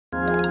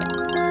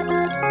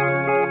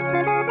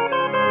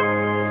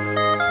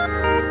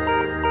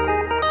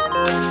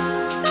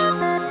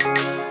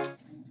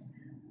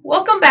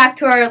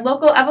to our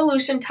local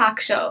evolution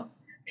talk show.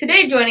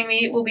 Today joining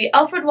me will be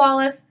Alfred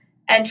Wallace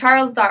and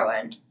Charles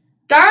Darwin.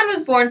 Darwin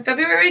was born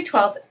February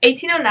 12,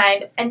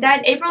 1809 and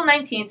died April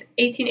 19,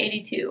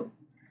 1882.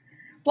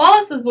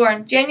 Wallace was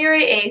born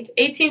January 8,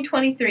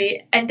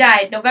 1823 and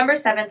died November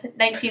 7,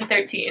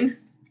 1913.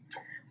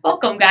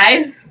 Welcome,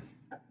 guys.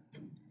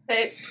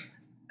 Hey.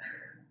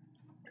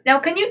 Now,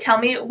 can you tell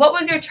me, what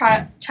was your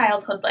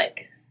childhood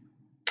like?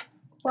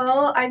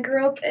 Well, I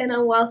grew up in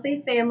a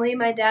wealthy family.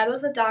 My dad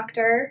was a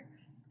doctor,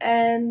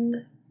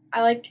 and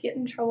I liked to get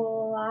in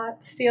trouble a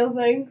lot, steal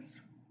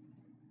things.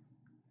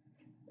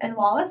 And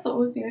Wallace, what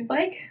was yours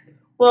like?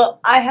 Well,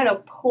 I had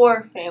a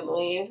poor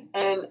family,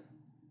 and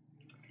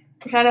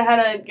I kind of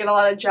had to get a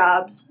lot of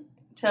jobs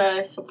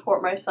to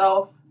support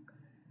myself,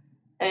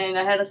 and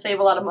I had to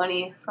save a lot of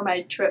money for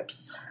my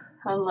trips,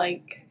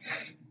 unlike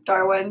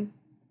Darwin.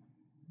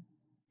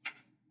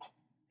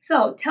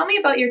 So, tell me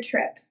about your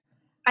trips.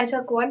 I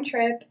took one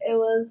trip. It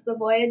was the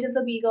Voyage of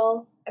the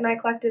Beagle, and I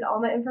collected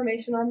all my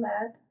information on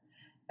that,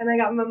 and I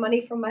got my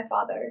money from my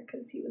father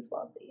because he was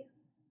wealthy.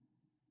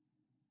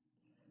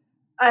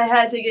 I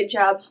had to get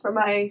jobs for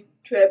my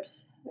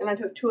trips, and I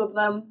took two of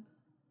them.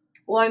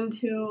 One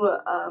to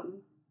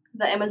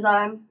the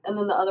Amazon, and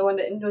then the other one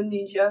to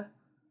Indonesia.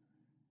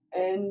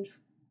 And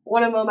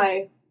one of them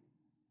I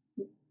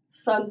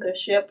sunk a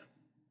ship.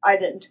 I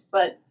didn't,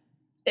 but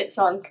it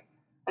sunk,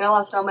 and I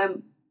lost all my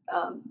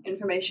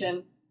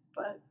information,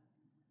 but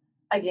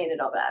I gained it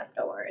all back,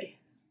 don't worry.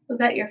 Was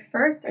that your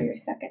first or your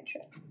second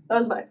trip? That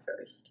was my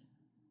first.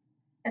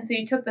 And so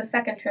you took the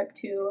second trip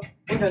to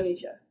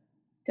Indonesia.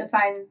 To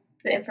find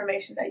the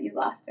information that you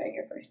lost during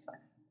your first one.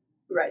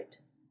 Right.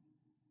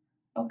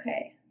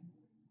 Okay.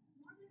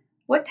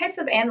 What types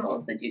of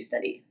animals did you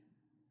study?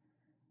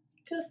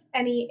 Just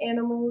any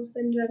animals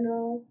in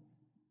general.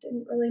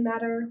 Didn't really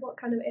matter what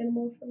kind of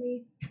animal for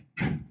me.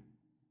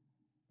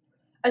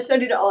 I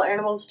studied all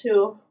animals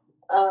too.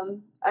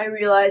 I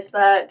realized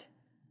that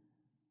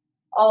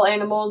all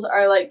animals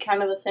are like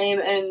kind of the same,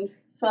 and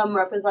some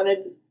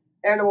represented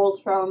animals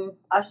from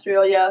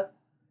Australia,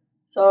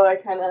 so I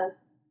kind of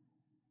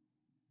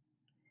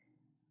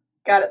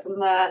got it from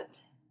that.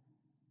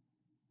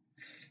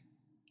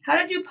 How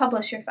did you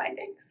publish your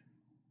findings?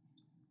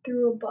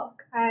 Through a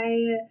book.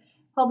 I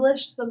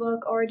published the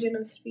book Origin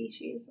of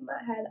Species, and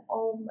that had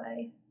all of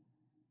my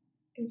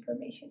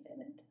information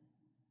in it.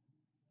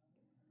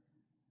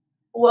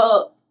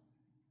 Well,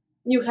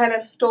 you kind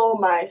of stole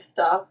my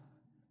stuff,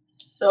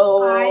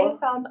 so I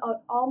found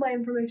out all my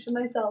information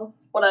myself.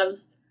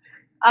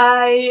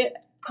 I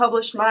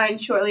published mine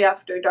shortly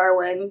after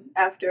Darwin,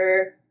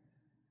 after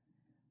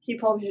he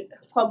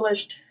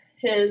published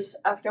his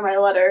after my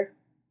letter.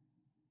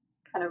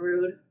 Kind of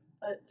rude,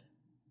 but...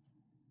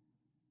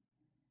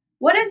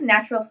 What is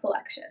natural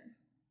selection?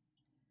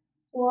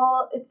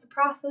 Well, it's the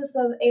process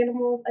of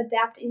animals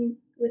adapting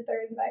with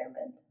their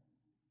environment.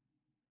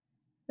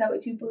 Is that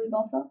what you believe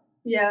also?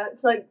 Yeah,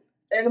 it's like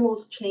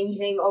animals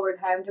changing over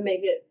time to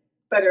make it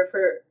better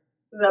for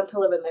them to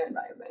live in their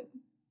environment.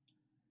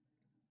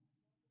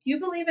 Do you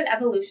believe in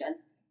evolution?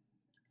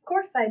 Of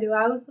course I do.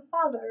 I was the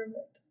father of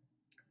it.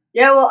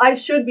 Yeah, well, I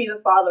should be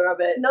the father of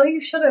it. No,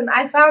 you shouldn't.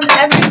 I found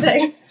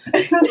everything.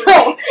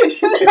 No,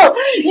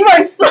 you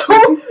are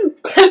so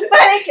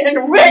pathetic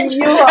and rich,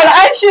 and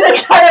I should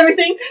have got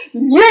everything.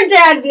 Your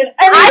dad did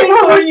everything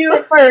for you.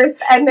 I first,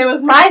 and it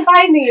was my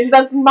findings.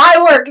 That's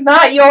my work,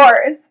 not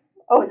yours.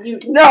 Oh, no.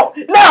 Well,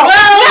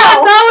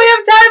 that's all we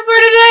have time for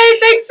today.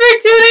 Thanks for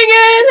tuning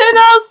in, and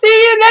I'll see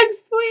you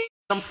next week.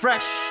 I'm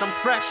fresh.